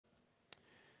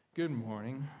Good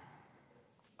morning.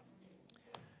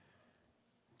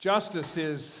 Justice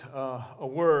is a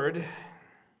word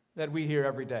that we hear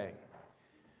every day.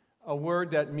 A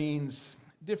word that means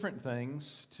different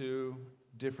things to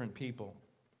different people.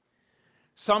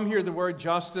 Some hear the word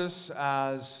justice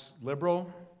as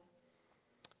liberal,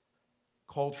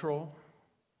 cultural,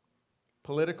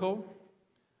 political,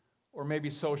 or maybe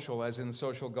social, as in the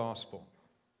social gospel.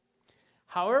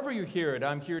 However you hear it,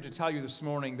 I'm here to tell you this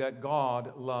morning that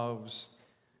God loves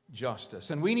justice.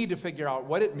 And we need to figure out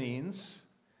what it means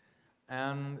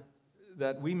and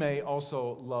that we may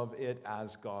also love it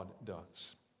as God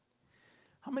does.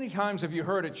 How many times have you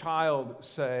heard a child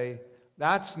say,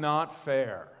 "That's not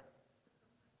fair"?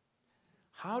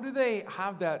 How do they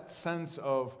have that sense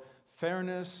of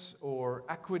fairness or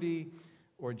equity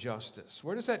or justice?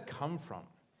 Where does that come from?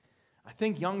 I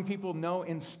think young people know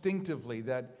instinctively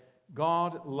that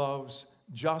God loves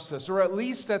justice, or at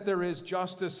least that there is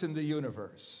justice in the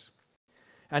universe.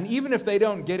 And even if they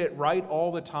don't get it right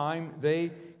all the time,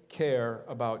 they care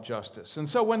about justice. And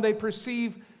so when they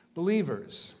perceive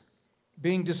believers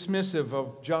being dismissive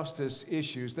of justice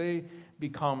issues, they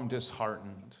become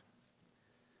disheartened.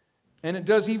 And it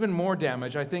does even more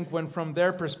damage, I think, when from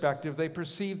their perspective they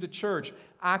perceive the church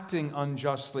acting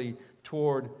unjustly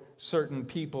toward certain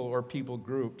people or people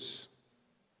groups.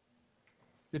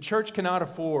 The church cannot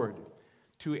afford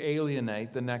to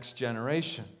alienate the next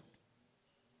generation.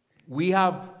 We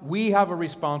have a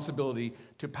responsibility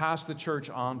to pass the church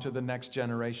on to the next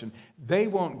generation. They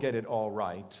won't get it all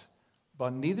right,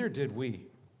 but neither did we.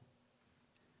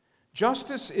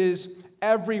 Justice is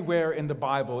everywhere in the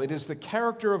Bible. It is the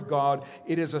character of God.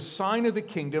 It is a sign of the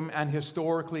kingdom, and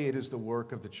historically it is the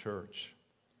work of the church.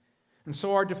 And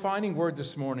so our defining word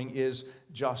this morning is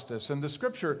justice. And the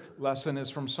scripture lesson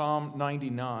is from Psalm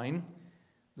 99,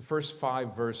 the first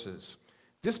 5 verses.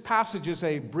 This passage is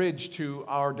a bridge to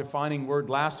our defining word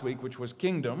last week, which was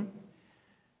kingdom.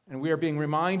 And we are being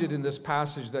reminded in this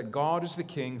passage that God is the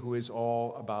king who is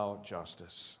all about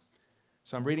justice.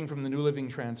 So I'm reading from the New Living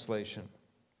Translation.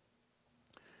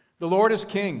 The Lord is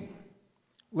king.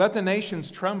 Let the nations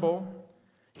tremble.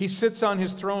 He sits on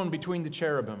his throne between the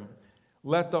cherubim.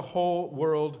 Let the whole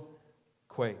world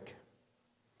quake.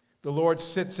 The Lord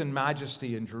sits in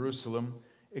majesty in Jerusalem,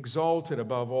 exalted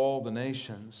above all the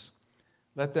nations.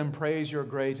 Let them praise your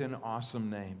great and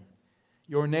awesome name.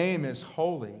 Your name is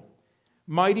holy.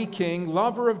 Mighty King,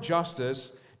 lover of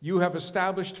justice, you have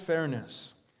established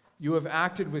fairness. You have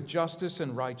acted with justice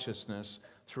and righteousness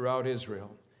throughout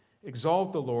Israel.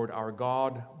 Exalt the Lord our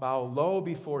God. Bow low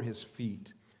before his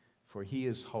feet, for he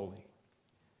is holy.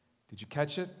 Did you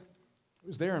catch it? It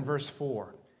was there in verse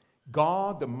 4.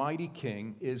 God, the mighty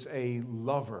king, is a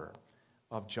lover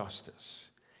of justice.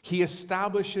 He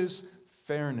establishes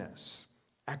fairness,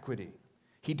 equity.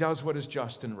 He does what is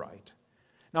just and right.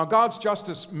 Now, God's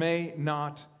justice may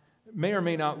or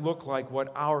may not look like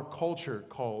what our culture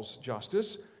calls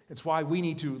justice. It's why we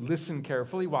need to listen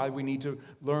carefully, why we need to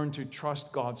learn to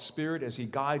trust God's Spirit as he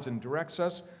guides and directs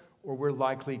us, or we're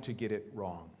likely to get it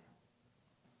wrong.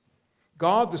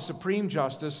 God, the supreme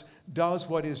justice, does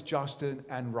what is just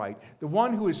and right. The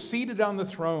one who is seated on the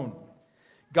throne,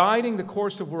 guiding the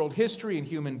course of world history and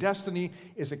human destiny,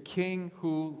 is a king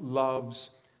who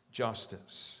loves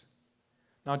justice.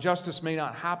 Now, justice may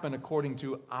not happen according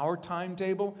to our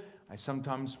timetable. I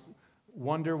sometimes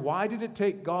wonder, why did it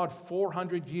take God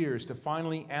 400 years to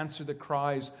finally answer the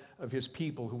cries of his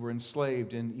people who were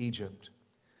enslaved in Egypt?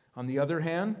 On the other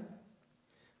hand,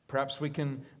 perhaps we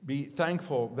can be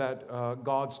thankful that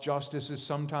God's justice is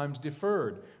sometimes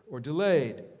deferred or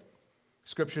delayed.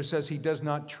 Scripture says he does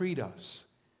not treat us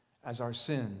as our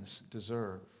sins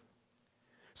deserve.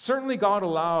 Certainly God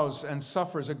allows and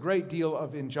suffers a great deal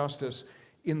of injustice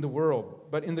in the world,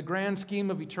 but in the grand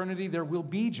scheme of eternity, there will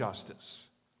be justice.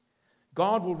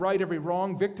 God will right every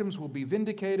wrong. Victims will be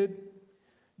vindicated.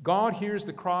 God hears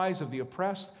the cries of the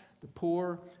oppressed, the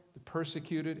poor, the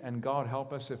persecuted, and God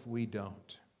help us if we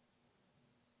don't.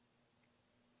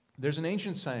 There's an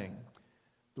ancient saying,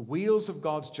 the wheels of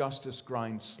God's justice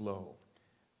grind slow,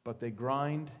 but they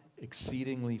grind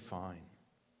exceedingly fine.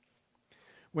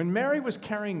 When Mary was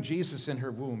carrying Jesus in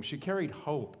her womb, she carried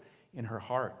hope in her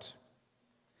heart.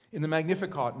 In the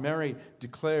Magnificat, Mary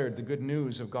declared the good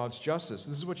news of God's justice.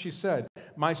 This is what she said,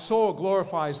 "My soul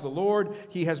glorifies the Lord.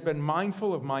 He has been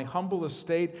mindful of my humble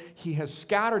estate. He has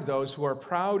scattered those who are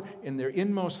proud in their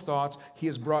inmost thoughts. He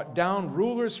has brought down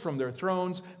rulers from their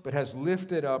thrones, but has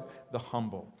lifted up the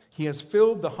humble. He has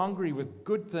filled the hungry with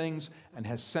good things and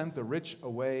has sent the rich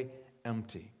away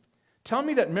empty." Tell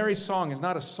me that Mary's song is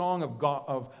not a song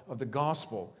of the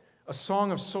gospel, a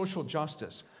song of social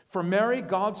justice. For Mary,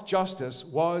 God's justice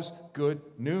was good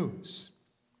news.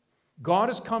 God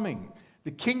is coming.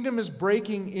 The kingdom is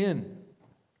breaking in.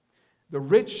 The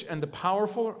rich and the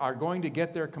powerful are going to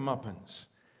get their comeuppance.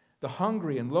 The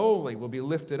hungry and lowly will be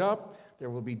lifted up. There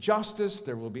will be justice.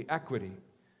 There will be equity.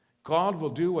 God will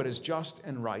do what is just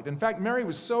and right. In fact, Mary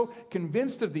was so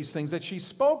convinced of these things that she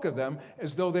spoke of them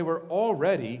as though they were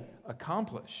already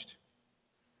accomplished.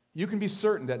 You can be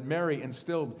certain that Mary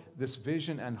instilled this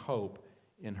vision and hope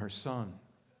in her son.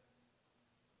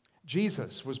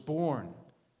 Jesus was born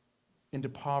into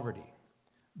poverty,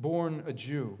 born a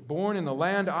Jew, born in a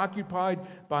land occupied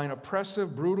by an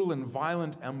oppressive, brutal, and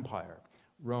violent empire,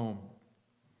 Rome.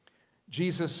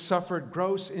 Jesus suffered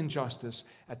gross injustice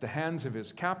at the hands of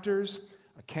his captors,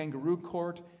 a kangaroo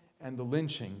court, and the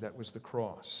lynching that was the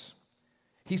cross.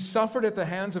 He suffered at the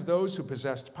hands of those who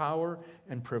possessed power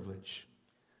and privilege.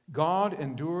 God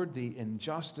endured the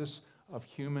injustice of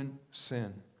human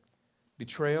sin,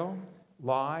 betrayal,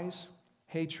 lies,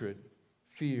 hatred,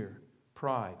 fear,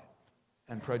 pride,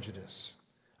 and prejudice.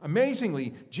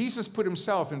 Amazingly, Jesus put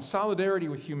himself in solidarity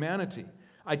with humanity,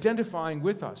 identifying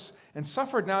with us, and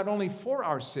suffered not only for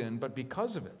our sin, but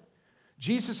because of it.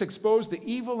 Jesus exposed the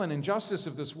evil and injustice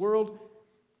of this world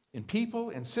in people,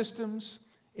 in systems,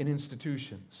 in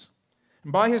institutions.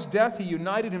 And by his death, he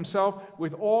united himself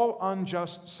with all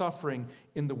unjust suffering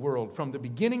in the world, from the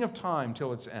beginning of time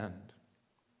till its end.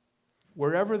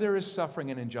 Wherever there is suffering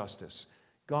and injustice,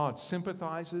 God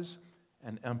sympathizes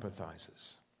and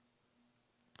empathizes.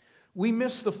 We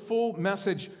miss the full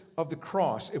message of the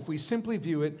cross if we simply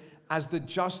view it as the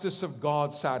justice of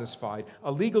God satisfied,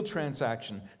 a legal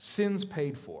transaction, sins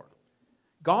paid for.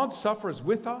 God suffers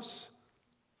with us,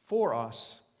 for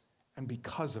us, and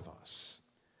because of us.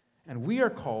 And we are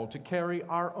called to carry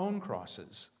our own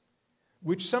crosses,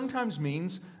 which sometimes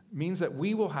means that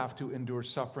we will have to endure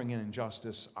suffering and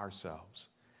injustice ourselves.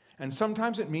 And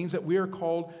sometimes it means that we are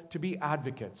called to be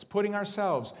advocates, putting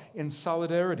ourselves in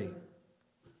solidarity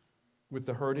with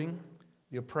the hurting,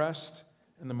 the oppressed,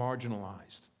 and the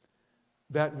marginalized,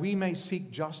 that we may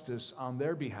seek justice on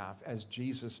their behalf as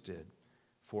Jesus did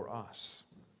for us.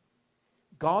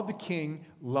 God the King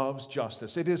loves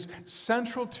justice. It is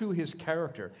central to his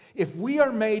character. If we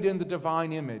are made in the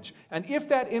divine image, and if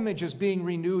that image is being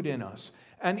renewed in us,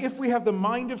 and if we have the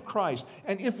mind of Christ,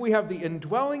 and if we have the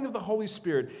indwelling of the Holy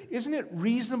Spirit, isn't it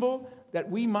reasonable that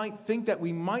we might think that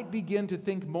we might begin to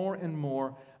think more and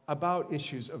more about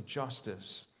issues of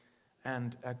justice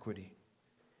and equity?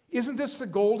 Isn't this the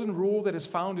golden rule that is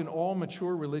found in all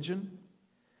mature religion?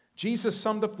 Jesus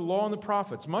summed up the law and the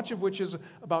prophets, much of which is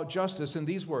about justice, in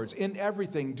these words: "In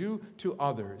everything, do to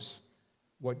others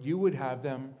what you would have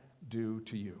them do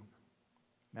to you."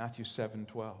 Matthew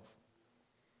 7:12.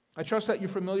 I trust that you're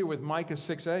familiar with Micah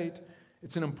 6:8.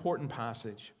 It's an important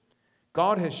passage.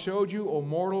 God has showed you, O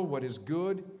mortal, what is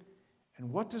good,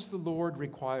 and what does the Lord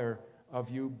require of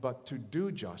you but to do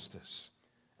justice,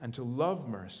 and to love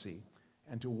mercy,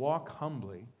 and to walk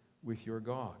humbly with your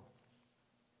God.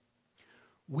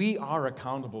 We are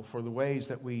accountable for the ways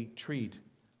that we treat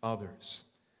others,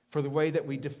 for the way that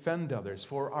we defend others,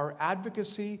 for our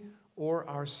advocacy or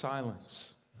our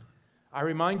silence. I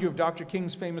remind you of Dr.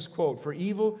 King's famous quote: "For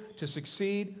evil to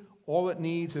succeed, all it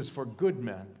needs is for good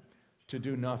men to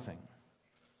do nothing."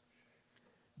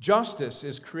 Justice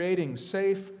is creating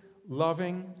safe,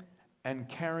 loving, and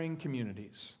caring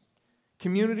communities.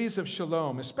 Communities of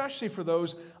shalom, especially for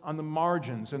those on the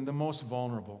margins and the most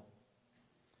vulnerable.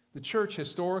 The church,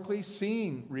 historically,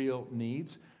 seeing real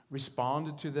needs,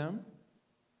 responded to them.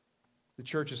 The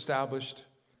church established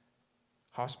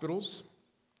hospitals,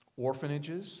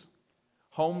 orphanages,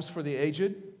 homes for the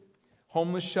aged,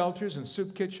 homeless shelters and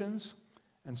soup kitchens,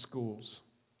 and schools.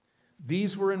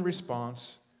 These were in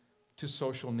response to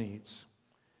social needs.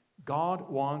 God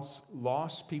wants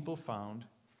lost people found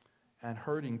and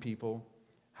hurting people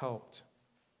helped.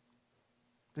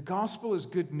 The gospel is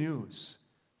good news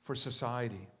for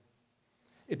society.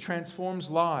 It transforms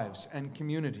lives and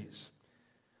communities.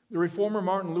 The reformer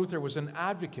Martin Luther was an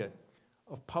advocate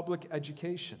of public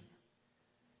education.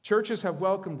 Churches have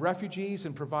welcomed refugees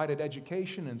and provided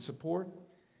education and support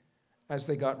as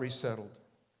they got resettled.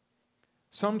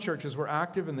 Some churches were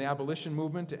active in the abolition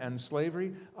movement to end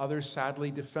slavery. Others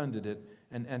sadly defended it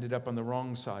and ended up on the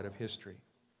wrong side of history.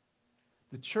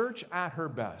 The church, at her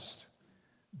best,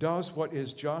 does what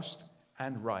is just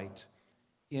and right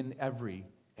in every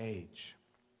age.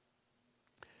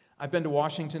 I've been to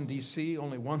Washington, D.C.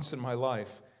 only once in my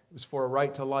life. It was for a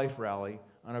Right to Life rally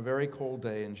on a very cold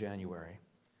day in January.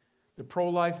 The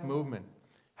pro-life movement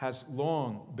has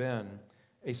long been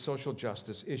a social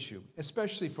justice issue,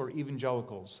 especially for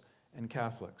evangelicals and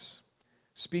Catholics,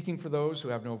 speaking for those who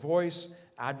have no voice,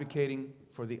 advocating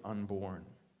for the unborn.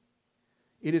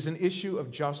 It is an issue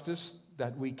of justice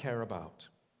that we care about.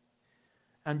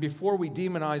 And before we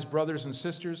demonize brothers and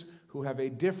sisters who have a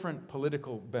different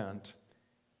political bent,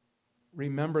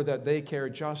 remember that they care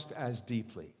just as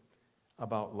deeply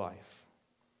about life.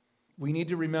 We need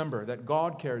to remember that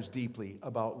God cares deeply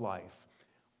about life,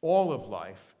 all of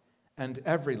life and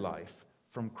every life,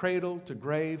 from cradle to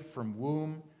grave, from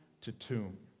womb to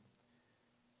tomb.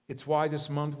 It's why this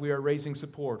month we are raising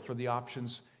support for the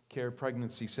Options Care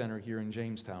Pregnancy Center here in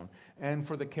Jamestown and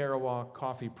for the Karawa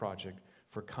Coffee Project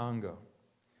for Congo.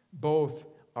 Both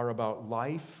are about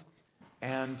life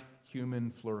and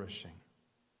human flourishing.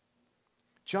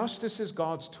 Justice is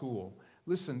God's tool.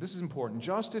 Listen, this is important.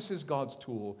 Justice is God's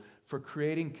tool for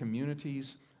creating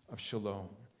communities of shalom.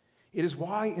 It is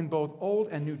why in both Old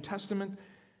and New Testament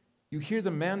you hear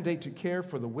the mandate to care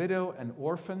for the widow and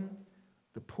orphan,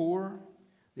 the poor,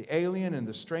 the alien and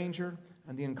the stranger,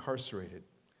 and the incarcerated.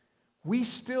 We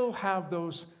still have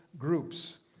those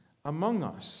groups among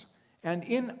us. And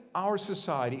in our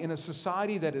society, in a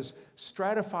society that is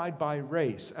stratified by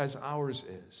race as ours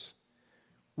is,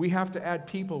 we have to add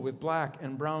people with black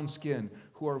and brown skin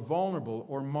who are vulnerable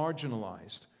or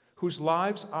marginalized, whose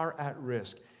lives are at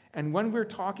risk. And when we're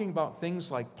talking about things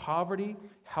like poverty,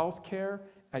 healthcare,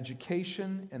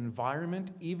 education,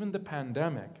 environment, even the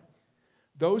pandemic,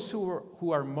 those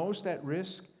who are most at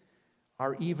risk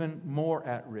are even more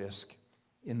at risk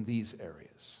in these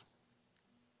areas.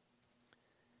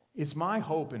 It's my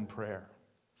hope and prayer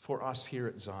for us here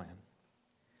at Zion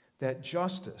that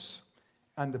justice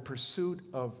and the pursuit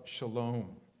of shalom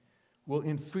will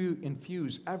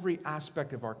infuse every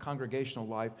aspect of our congregational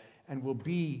life and will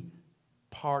be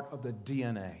part of the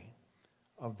DNA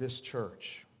of this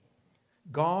church.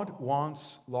 God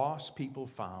wants lost people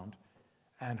found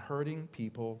and hurting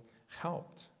people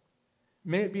helped.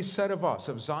 May it be said of us,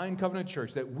 of Zion Covenant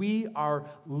Church, that we are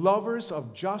lovers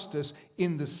of justice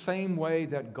in the same way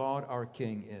that God our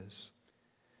King is.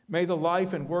 May the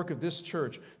life and work of this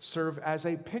church serve as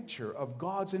a picture of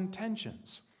God's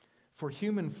intentions for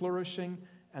human flourishing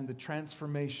and the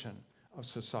transformation of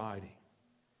society.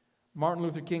 Martin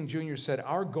Luther King Jr. said,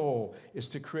 "Our goal is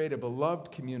to create a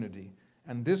beloved community,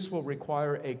 and this will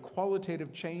require a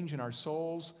qualitative change in our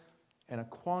souls and a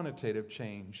quantitative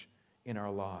change in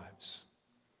our lives."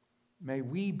 May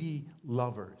we be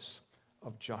lovers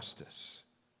of justice,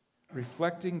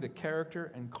 reflecting the character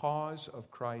and cause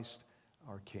of Christ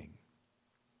our King.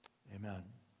 Amen.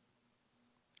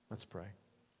 Let's pray.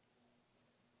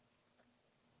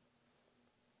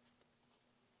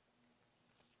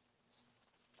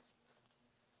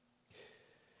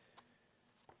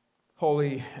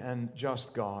 Holy and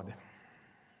just God,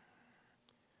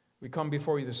 we come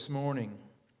before you this morning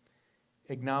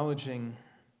acknowledging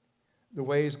the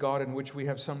ways, God, in which we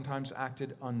have sometimes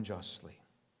acted unjustly,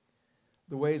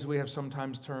 the ways we have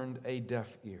sometimes turned a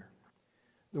deaf ear,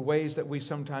 the ways that we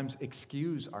sometimes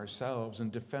excuse ourselves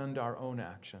and defend our own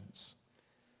actions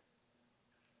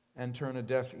and turn a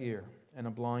deaf ear and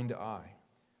a blind eye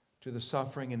to the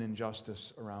suffering and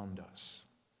injustice around us.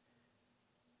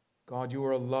 God, you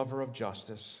are a lover of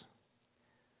justice.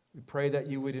 We pray that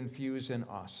you would infuse in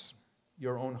us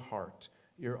your own heart,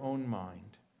 your own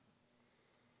mind.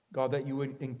 God, that you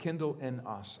would enkindle in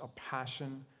us a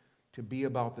passion to be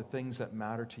about the things that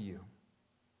matter to you.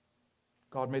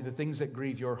 God, may the things that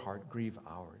grieve your heart grieve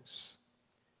ours.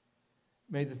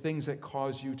 May the things that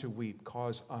cause you to weep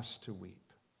cause us to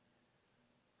weep.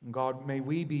 And God, may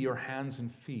we be your hands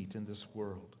and feet in this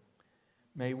world.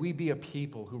 May we be a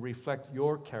people who reflect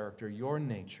your character, your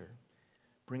nature,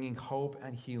 bringing hope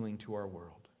and healing to our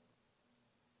world.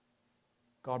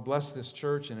 God, bless this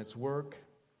church and its work.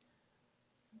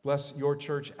 Bless your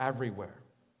church everywhere.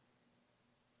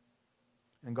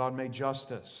 And God, may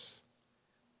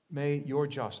your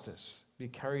justice be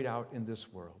carried out in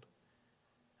this world.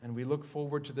 And we look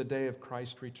forward to the day of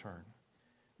Christ's return,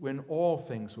 when all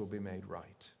things will be made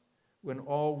right, when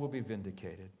all will be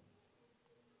vindicated.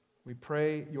 We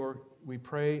pray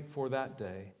for that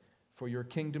day, for your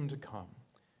kingdom to come,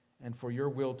 and for your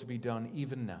will to be done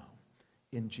even now.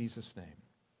 In Jesus' name,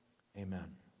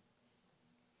 amen.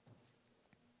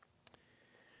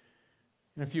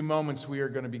 In a few moments, we are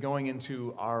going to be going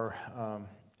into our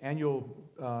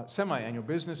semi-annual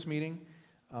business meeting.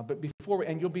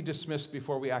 And you'll be dismissed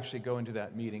before we actually go into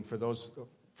that meeting for those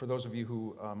of you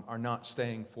who are not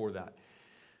staying for that.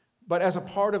 But as a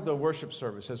part of the worship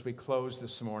service, as we close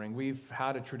this morning, we've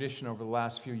had a tradition over the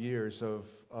last few years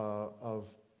of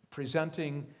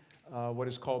presenting what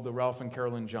is called the Ralph and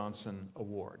Carolyn Johnson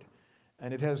Award.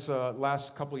 And it has,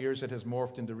 last couple of years, it has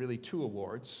morphed into really two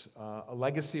awards. A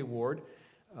legacy award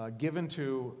given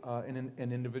to an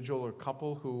individual or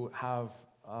couple who have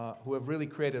really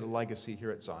created a legacy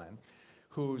here at Zion,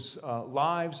 whose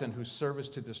lives and whose service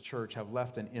to this church have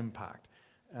left an impact.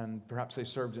 And perhaps they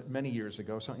served many years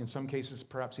ago, in some cases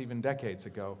perhaps even decades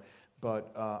ago,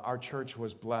 but our church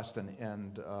was blessed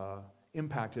and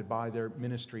impacted by their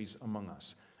ministries among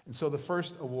us. And so the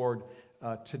first award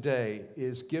today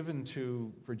is given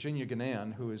to Virginia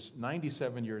Ganan, who is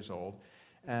 97 years old.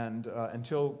 And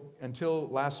until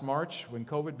last March, when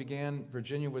COVID began,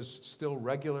 Virginia was still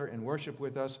regular in worship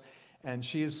with us. And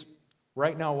she is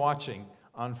right now watching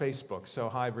on Facebook. So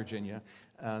hi, Virginia.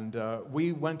 And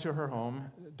we went to her home,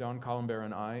 Don Columbere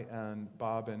and I, and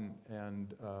Bob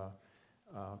and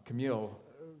Camille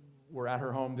were at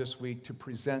her home this week to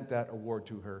present that award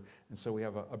to her. And so we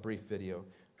have a brief video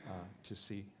to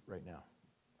see right now.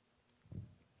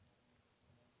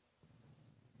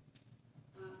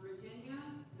 Virginia,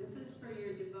 this is for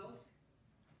your devotion.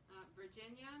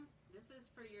 Virginia, this is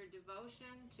for your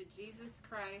devotion to Jesus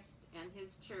Christ and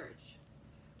His church,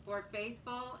 for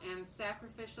faithful and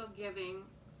sacrificial giving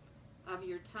of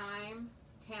your time,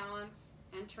 talents,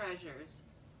 and treasures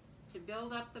to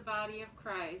build up the body of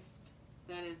Christ,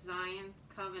 that is Zion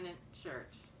Covenant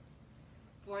Church,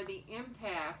 for the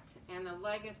impact and the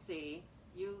legacy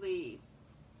you leave,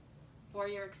 for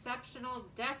your exceptional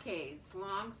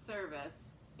decades-long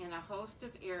service in a host of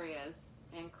areas,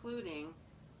 including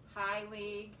High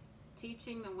League,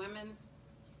 teaching the women's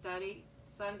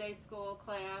Sunday school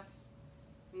class,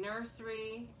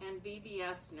 nursery and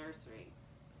VBS nursery,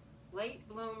 late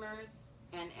bloomers,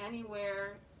 and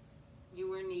anywhere you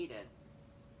were needed.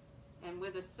 And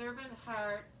with a servant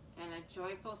heart and a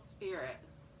joyful spirit,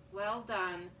 well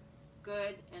done,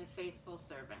 good and faithful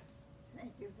servant.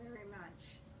 Thank you very much.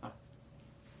 And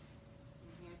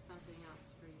here's something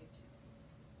else for you too.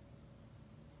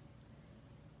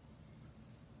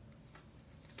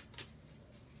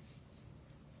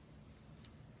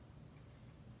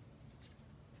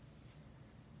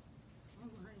 Oh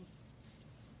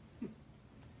my.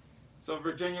 So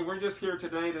Virginia, we're just here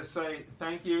today to say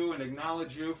thank you and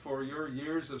acknowledge you for your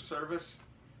years of service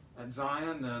at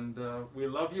Zion, and we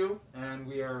love you, and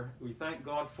we thank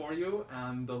God for you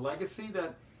and the legacy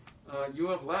that you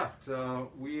have left.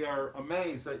 We are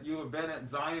amazed that you have been at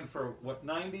Zion for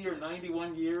 90 or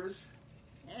 91 years.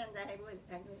 And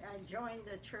I joined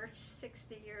the church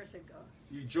 60 years ago.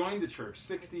 You joined the church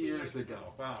 60 years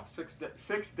ago. Wow,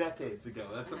 six decades ago.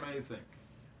 That's amazing.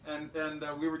 And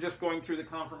we were just going through the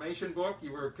confirmation book.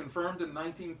 You were confirmed in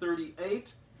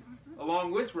 1938,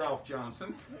 along with Ralph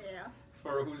Johnson, Yeah.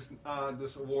 for whose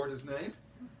this award is named.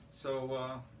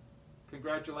 So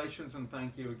congratulations and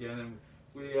thank you again. And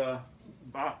we,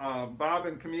 Bob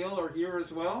and Camille are here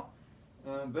as well.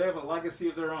 They have a legacy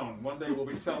of their own. One day we'll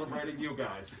be celebrating you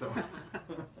guys. So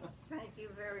Thank you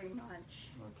very much.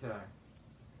 okay.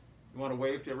 You want to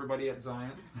wave to everybody at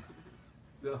Zion?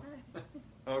 Yeah.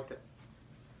 Okay.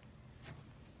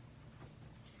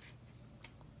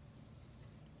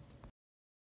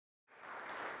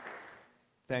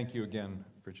 Thank you again,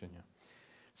 Virginia.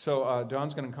 So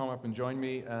Don's going to come up and join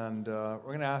me, and we're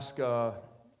going to ask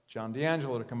John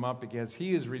D'Angelo to come up because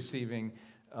he is receiving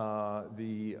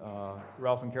the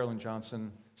Ralph and Carolyn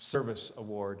Johnson Service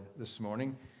Award this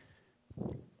morning.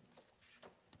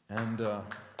 And yeah.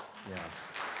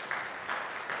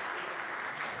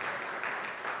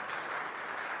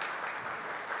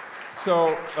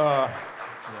 So, yeah.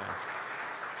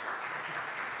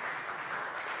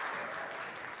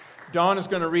 Don is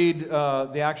going to read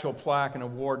the actual plaque and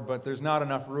award, but there's not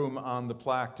enough room on the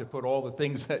plaque to put all the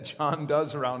things that John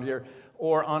does around here,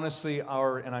 or honestly,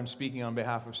 and I'm speaking on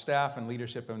behalf of staff and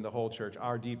leadership and the whole church,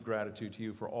 our deep gratitude to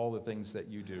you for all the things that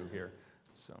you do here.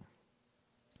 So,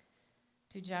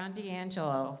 to John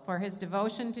D'Angelo, for his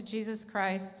devotion to Jesus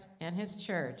Christ and his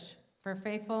church, for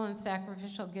faithful and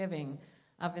sacrificial giving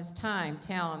of his time,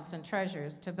 talents, and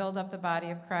treasures to build up the body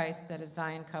of Christ that is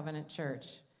Zion Covenant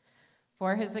Church,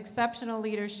 for his exceptional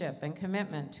leadership and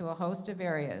commitment to a host of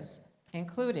areas,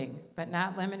 including, but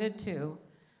not limited to,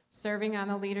 serving on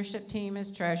the leadership team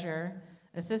as treasurer,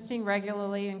 assisting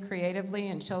regularly and creatively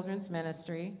in children's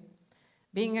ministry,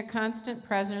 being a constant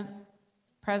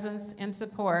presence and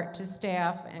support to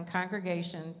staff and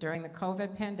congregation during the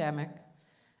COVID pandemic,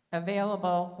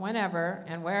 available whenever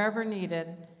and wherever needed,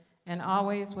 and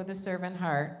always with a servant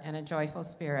heart and a joyful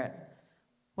spirit.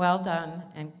 Well done,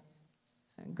 and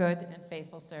good and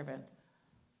faithful servant.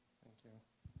 Thank you.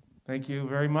 Thank you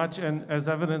very much. And as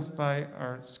evidenced by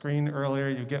our screen earlier,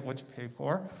 you get what you pay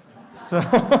for. So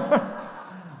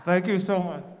thank you so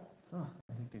much.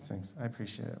 these things. I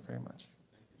appreciate it very much.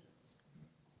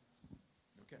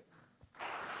 Okay.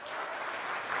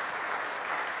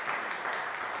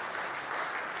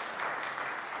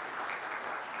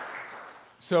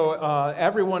 So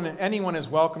anyone is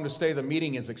welcome to stay. The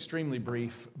meeting is extremely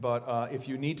brief, but if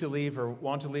you need to leave or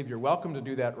want to leave, you're welcome to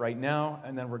do that right now,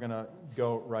 and then we're going to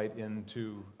go right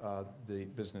into the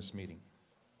business meeting.